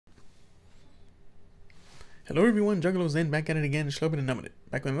Hello everyone, Juggalozen back at it again, Schlub and another.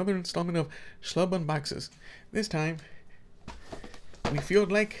 Back with another installment of Schlub Unboxes. This time, we feel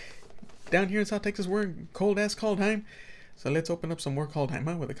like down here in South Texas we're in cold-ass Kaldheim. So let's open up some more Kaldheim,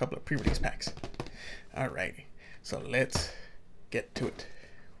 huh, with a couple of pre-release packs. Alrighty, so let's get to it.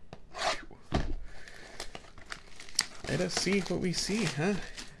 Let us see what we see, huh?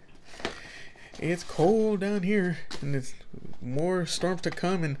 It's cold down here, and it's more storms to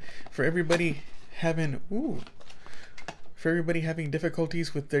come, and for everybody having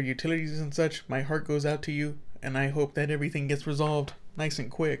difficulties with their utilities and such, my heart goes out to you, and I hope that everything gets resolved nice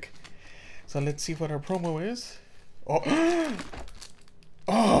and quick. So let's see what our promo is. Oh,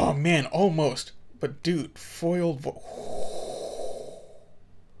 oh man, almost. But dude, foiled.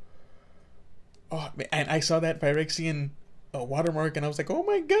 Oh man, and I saw that Phyrexian watermark, and I was like, oh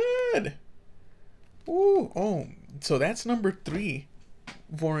my god. Ooh, oh, so that's number 3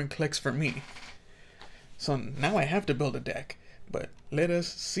 Vorinclex for me. So now I have to build a deck, but let us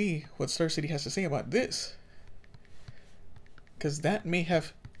see what Star City has to say about this, because that may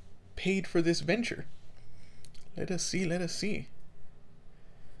have paid for this venture. Let us see, let us see.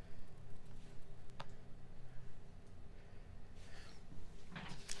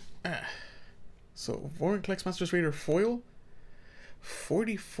 So Vorinclex Monsters Raider foil,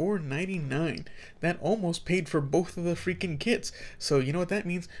 $44.99. That almost paid for both of the freaking kits. So you know what that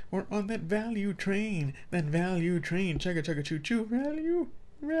means? We're on that value train. That value train. Chugga chugga choo choo. Value.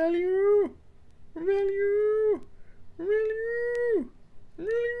 Value. Value. Value.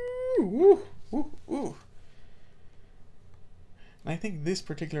 Value. Ooh. Ooh. Ooh. And I think this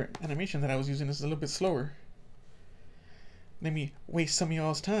particular animation that I was using is a little bit slower. Let me waste some of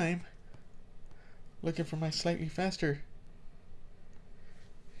y'all's time looking for my slightly faster.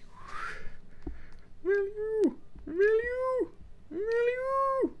 Value, value,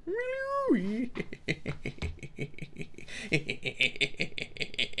 value, value.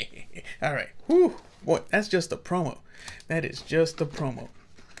 All right, whew, boy, that's just a promo. That is just a promo.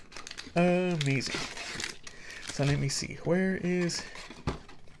 Amazing. So let me see. Where is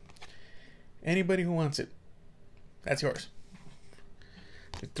anybody who wants it? That's yours.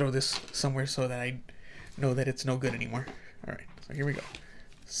 Throw this somewhere so that I know that it's no good anymore. All right, so here we go.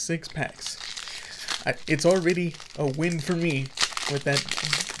 6 packs. It's already a win for me with that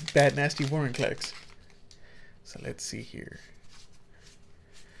bad nasty Vorinclex. So let's see here.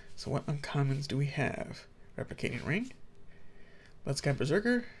 So what uncommons do we have? Replicating Ring, Bloodsky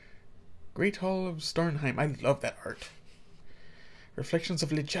Berserker, Great Hall of Starnheim. I love that art. Reflections of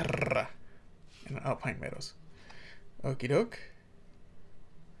Lichara and Alpine Meadows. Okie doke.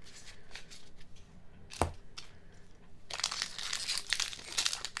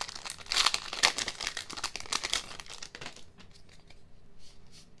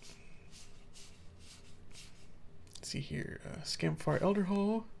 See here, Scamfar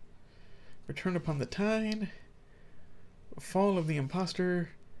Elderhole, Return Upon the Tide, Fall of the Imposter,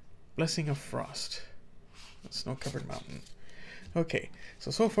 Blessing of Frost, Snow-Covered Mountain. Okay,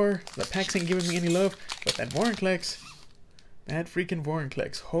 so far the packs ain't giving me any love, but that Vorinclex, that freaking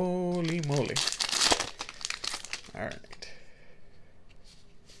Vorinclex, holy moly. Alright.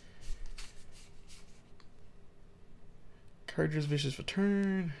 Cardra's Vicious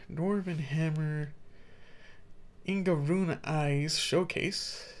Return, Dwarven Hammer, Inga Runa Eyes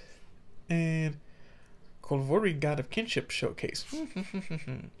Showcase, and Kolvori God of Kinship Showcase.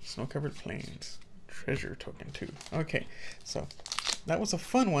 Snow-Covered Plains. Treasure Token too. Okay, so that was a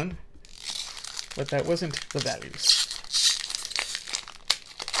fun one, but that wasn't the values.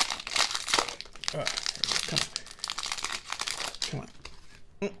 Come on.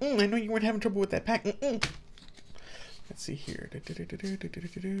 I know you weren't having trouble with that pack. Let's see here.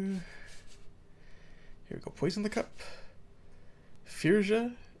 Here we go. Poison the Cup.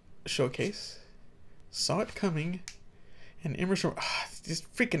 Firja Showcase. Saw It Coming. And Immersion. Ah, this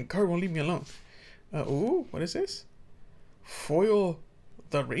freaking card won't leave me alone. Ooh, what is this? Foil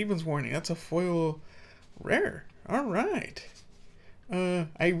the Raven's Warning. That's a foil rare. Alright. I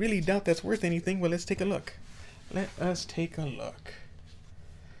really doubt that's worth anything, but let's take a look. Let us take a look.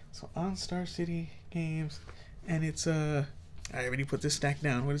 So on Star City Games. And it's I already put this stack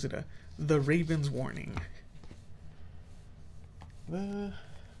down. What is it? The Raven's Warning. The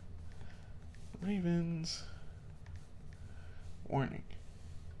Raven's Warning.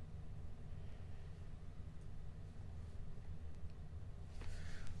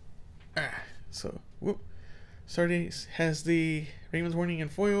 So whoop. Stardate has the Raven's Warning in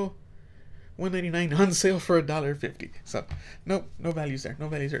foil. $1.99 on sale for $1.50. So nope, no values there. No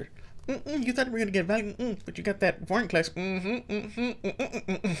values there. You thought we were gonna get value, but you got that Vorinclex.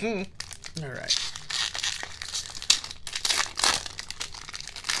 All right.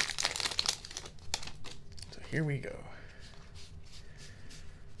 here we go.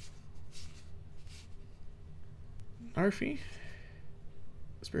 Narfi,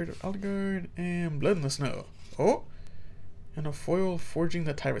 Spirit of Algard, and Blood in the Snow. Oh, and a foil forging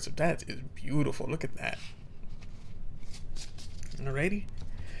the Tyrants. That is beautiful. Look at that. Alrighty.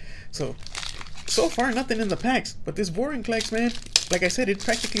 So far nothing in the packs, but this Vorinclex, man, like I said, it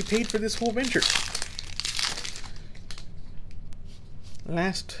practically paid for this whole venture.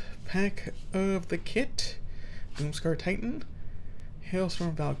 Last pack of the kit: Doomscar Titan,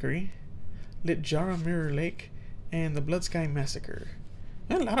 Hailstorm Valkyrie, Litjara Mirror Lake, and the Bloodsky Massacre.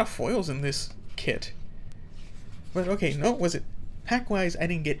 A lot of foils in this kit. But okay, no, was it pack-wise? I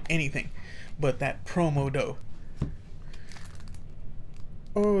didn't get anything, but that promo though.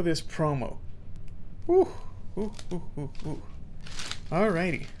 Oh, this promo. Ooh, ooh, ooh, ooh, ooh.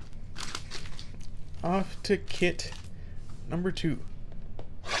 Alrighty. Off to kit number 2.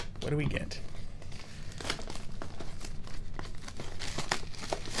 What do we get?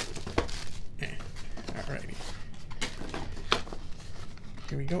 Alrighty.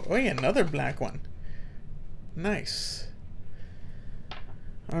 Here we go. Oh yeah, another black one. Nice.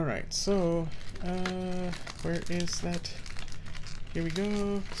 Alright, so where is that? Here we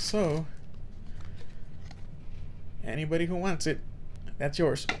go. So anybody who wants it, that's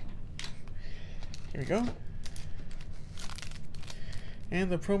yours. Here we go. And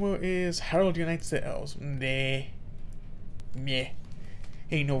the promo is Harold Unites the Elves. Meh. Meh.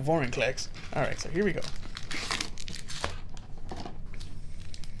 Ain't no Vorinclex. Alright, so here we go.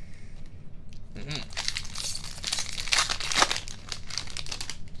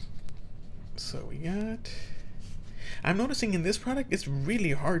 So we got... I'm noticing in this product, it's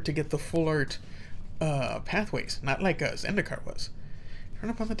really hard to get the full art pathways. Not like Zendikar was. Turn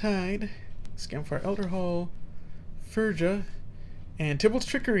Up on the Tide, Scamfire Elderhall, Furja, and Tybalt's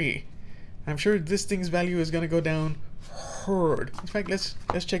Trickery. I'm sure this thing's value is gonna go down hard. In fact, let's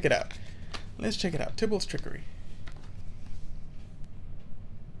check it out. Let's check it out. Tybalt's Trickery.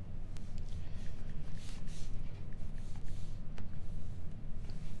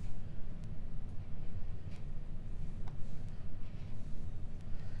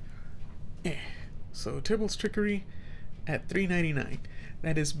 So Tybalt's Trickery at $3.99.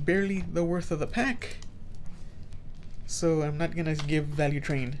 That is barely the worth of the pack. So I'm not gonna give value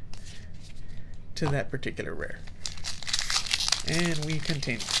train to that particular rare. And we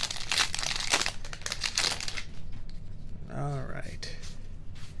continue. Alright.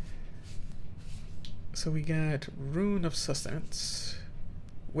 So we got Rune of Sustenance,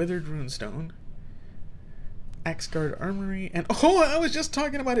 Withered Runestone, Axgard Armory, and oh, I was just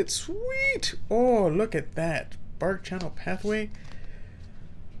talking about it. Sweet! Oh, look at that. Bark Channel Pathway.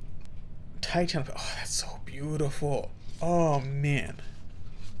 Tide Channel. Oh, that's so beautiful. Oh, man.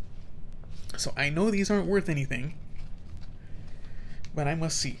 So I know these aren't worth anything, but I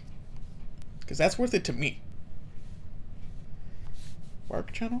must see, because that's worth it to me.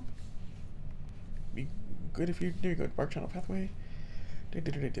 Bark Channel. Be good if you... There you go. Bark Channel Pathway.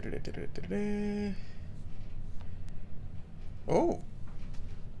 Oh,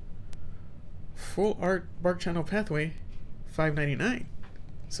 full art Bark Channel Pathway, $5.99.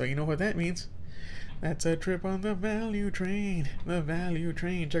 So you know what that means. That's a trip on the value train. The value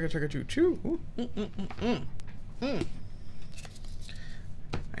train. Chugga chugga choo choo. I'm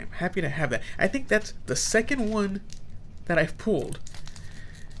happy to have that. I think that's the second one that I've pulled.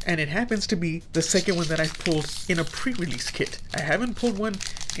 And it happens to be the second one that I've pulled in a pre-release kit. I haven't pulled one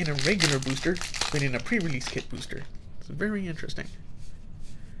in a regular booster, but in a pre-release kit booster. It's very interesting.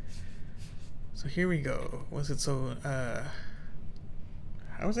 So here we go. Was it so, how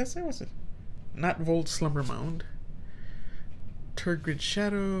was that say? Was it Not Volt Slumber Mound, Turgid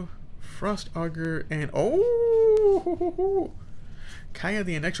Shadow, Frost Augur, and oh, Kaya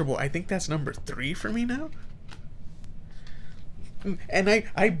the Inexorable. I think that's number 3 for me now. And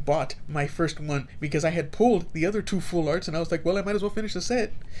I bought my first one because I had pulled the other 2 full arts, and I was like, well, I might as well finish the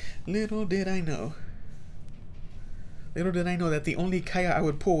set. Little did I know. Little did I know that the only Kaya I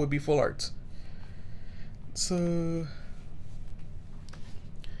would pull would be full arts. So,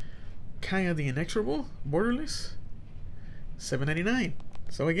 Kaya the Inexorable, Borderless, $7.99.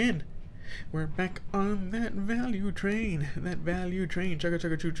 So again, we're back on that value train. That value train. Chugga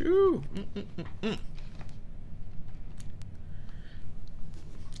chugga choo choo.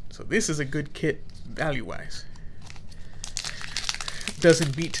 So this is a good kit value-wise.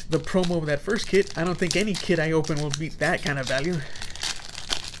 Doesn't beat the promo of that first kit. I don't think any kit I open will beat that kind of value.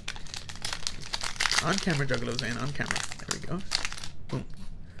 On camera, Juggalozen, on camera. There we go. Boom.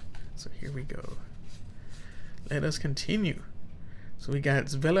 So here we go. Let us continue. So we got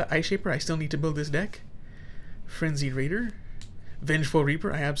Zvela Ice Shaper. I still need to build this deck. Frenzied Raider, Vengeful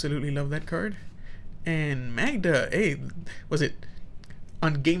Reaper. I absolutely love that card. And Magda. Hey, was it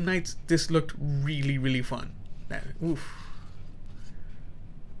on game nights? This looked really, really fun. Oof.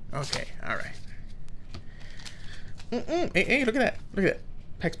 Okay, all right. Hey, look at that. Look at that.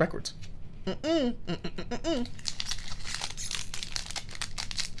 Packs backwards. So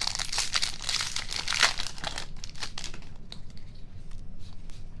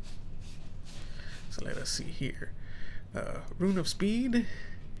let us see here. Rune of Speed,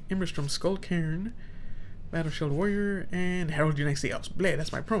 Emberstrom Skull Cairn, Battle Shield Warrior, and Herald Unites the Elves. Bleh,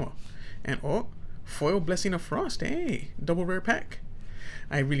 that's my promo. And oh, Foil Blessing of Frost. Hey, double rare pack.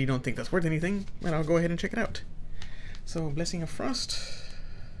 I really don't think that's worth anything, but I'll go ahead and check it out. So, Blessing of Frost.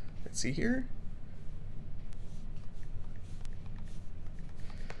 Let's see here.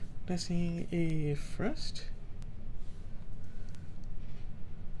 Blessing of Frost.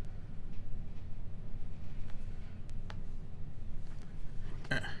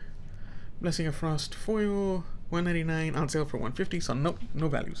 Blessing of Frost foil, 199 on sale for 150. So nope, no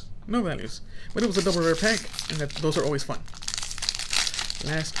values, no values. But it was a double rare pack, and those are always fun.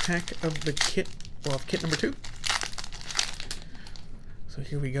 Last pack of the kit, well, of kit number 2. So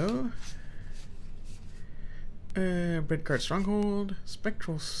here we go. Breadcard Stronghold,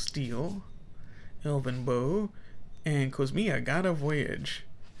 Spectral Steel, Elven Bow, and Cosmia, God of Voyage.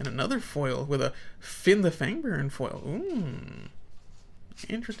 And another foil with a Finn the Fangbearer foil.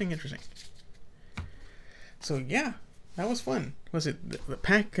 Interesting. So yeah, that was fun. Was it the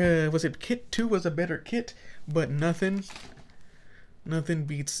pack? Was it kit 2 was a better kit, but nothing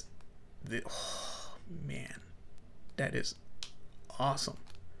beats the. Oh man, that is awesome.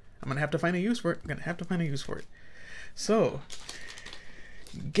 I'm gonna have to find a use for it. So,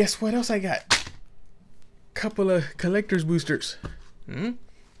 guess what else I got? Couple of collector's boosters.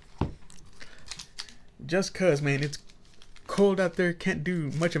 Just cause, man, it's cold out there, can't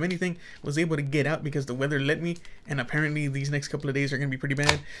do much of anything. Was able to get out because the weather let me, and apparently these next couple of days are gonna be pretty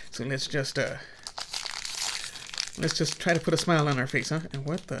bad. So let's just try to put a smile on our face, huh? And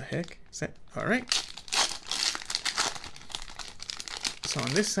what the heck is that? All right. So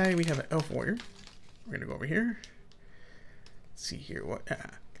on this side we have an Elf Warrior. We're gonna go over here. Let's see here what.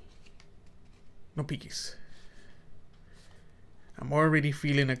 No peekies. I'm already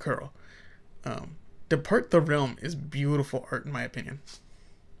feeling a curl. Depart the Realm is beautiful art in my opinion.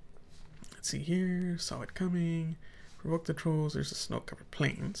 Let's see here. Saw it coming. Provoke the Trolls. There's the snow-covered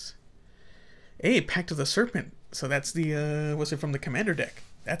plains. Hey, Pact of the Serpent. So that's the was it from the Commander deck?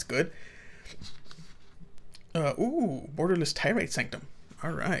 That's good. Ooh, Borderless Tyrite Sanctum.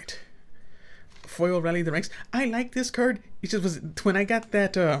 All right. Foil Rally the Ranks. I like this card. It just was when I got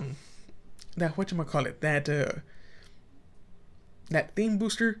that that whatchamacallit, that theme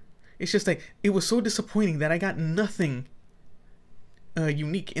booster. It's just like, it was so disappointing that I got nothing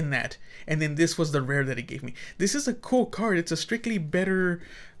unique in that. And then this was the rare that it gave me. This is a cool card. It's a strictly better,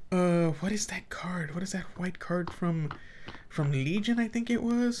 what is that card? What is that white card from Legion, I think it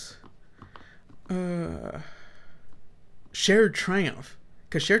was? Shared Triumph.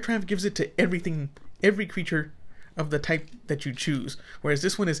 Because Shared Triumph gives it to every creature of the type that you choose. Whereas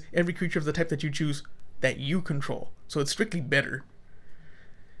this one is every creature of the type that you choose that you control. So it's strictly better.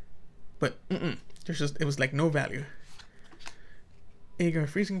 But it was like no value. Aegar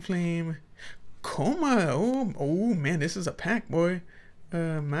Freezing Flame, Coma. Oh man, this is a pack, boy.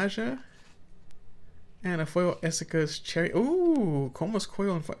 Maja, and a foil Essica's Cherry. Ooh, Coma's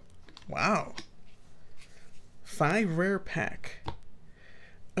Coil and foil. Wow. 5 rare pack.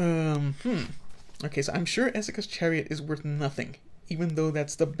 Okay, so I'm sure Essica's Chariot is worth nothing, even though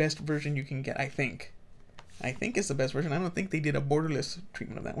that's the best version you can get. I think it's the best version. I don't think they did a borderless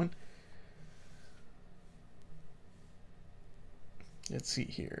treatment of that one. Let's see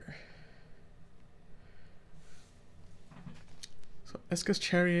here. So Essica's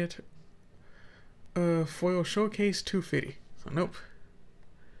Chariot, foil showcase 250. So nope.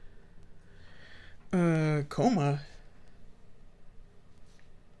 Coma.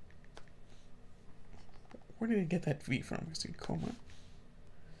 Where did I get that V from? Let's see, Coma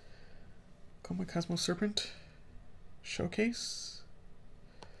Cosmos Serpent showcase.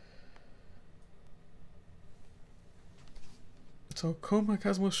 So Coma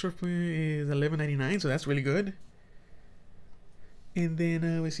Cosmos Serpent is $11.99, so that's really good. And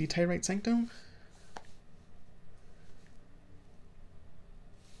then we see Tyrite Sanctum.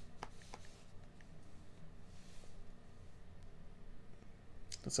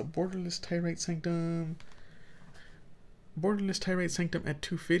 That's a borderless Tyrite Sanctum. Borderless Tyrite Sanctum at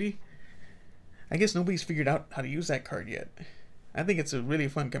 $250. I guess nobody's figured out how to use that card yet. I think it's a really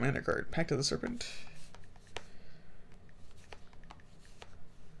fun commander card. Pact of the Serpent.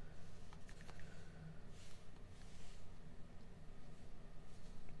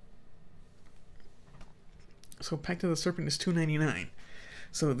 So Pact of the Serpent is $2.99.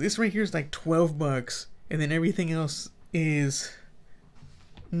 So this right here is like $12, and then everything else is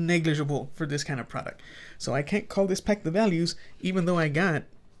negligible for this kind of product. So I can't call this pack the values, even though I got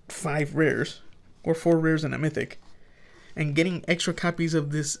 5 rares or 4 rares and a mythic. And getting extra copies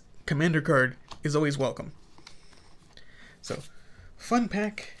of this commander card is always welcome. So, fun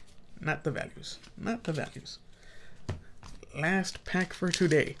pack, not the values. Not the values. Last pack for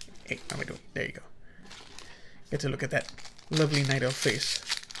today. Hey, how am I doing? There you go. Get to look at that lovely night elf face.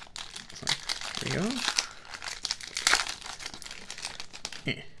 So, there you go.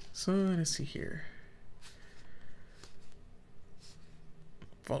 Yeah. So, let's see here.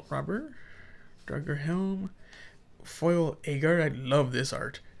 Vault Robber. Drugger Helm. Foil Agar. I love this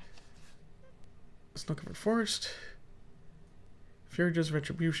art. Snowcovered Forest. Furious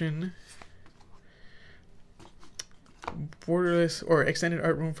Retribution. Borderless or extended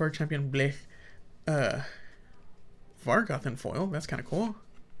art room for champion Blech. Vargoth in foil. That's kind of cool.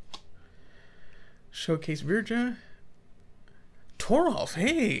 Showcase Virja. Torolf.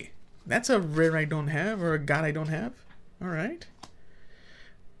 Hey, that's a rare I don't have, or a god I don't have. All right.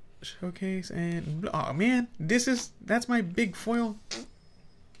 Showcase and oh man, that's my big foil.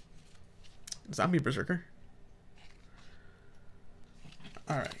 Zombie Berserker.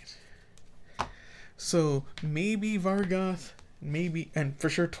 All right. So maybe Vargoth, maybe, and for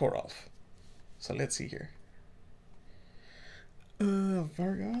sure Torolf. So let's see here.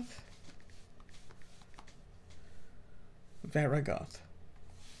 Vargoth. Varagoth.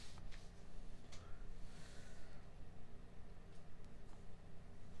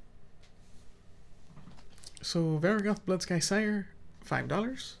 So Varagoth Bloodsky Sire,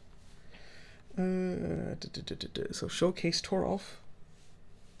 $5. So Showcase Torolf.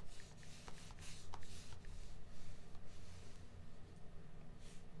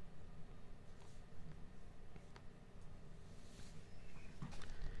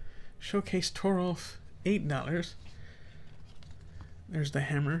 Showcase Torolf, $8. There's the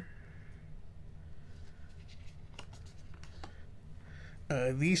hammer.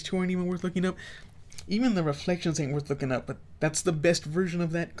 These two aren't even worth looking up. Even the reflections ain't worth looking up, but that's the best version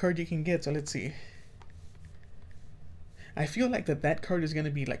of that card you can get, so let's see. I feel like that card is going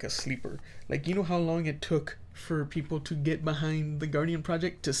to be like a sleeper. Like, you know how long it took for people to get behind the Guardian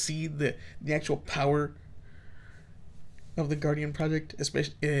Project, to see the actual power of the Guardian Project,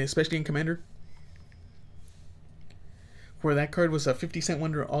 especially in Commander? Where that card was a 50-cent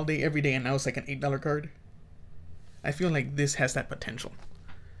wonder all day, every day, and now it's like an $8 card. I feel like this has that potential.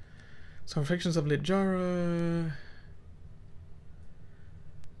 So Reflections of Lijara.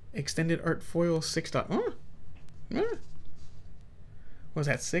 Extended Art Foil, $6. Oh, yeah. What was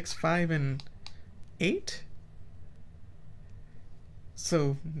that, 6, 5, and 8?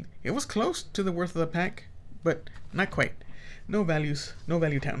 So it was close to the worth of the pack, but not quite. No values, no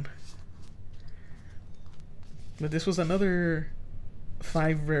value town. But this was another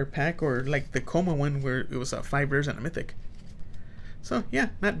 5 rare pack, or like the Coma one where it was 5 rares and a mythic. So yeah,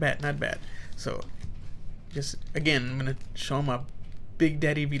 not bad, not bad. So just again, I'm gonna show them a Big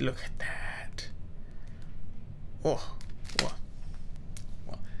Daddy V. Look at that. Oh, well.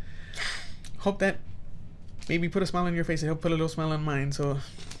 Hope that maybe put a smile on your face. I hope put a little smile on mine. So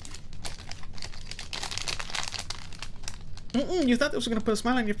you thought this was gonna put a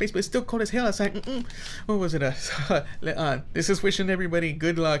smile on your face, but it's still cold as hell outside. What was it? This is wishing everybody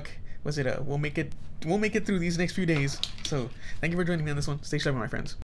good luck. Was it? We'll make it through these next few days. So thank you for joining me on this one. Stay sharp, my friends.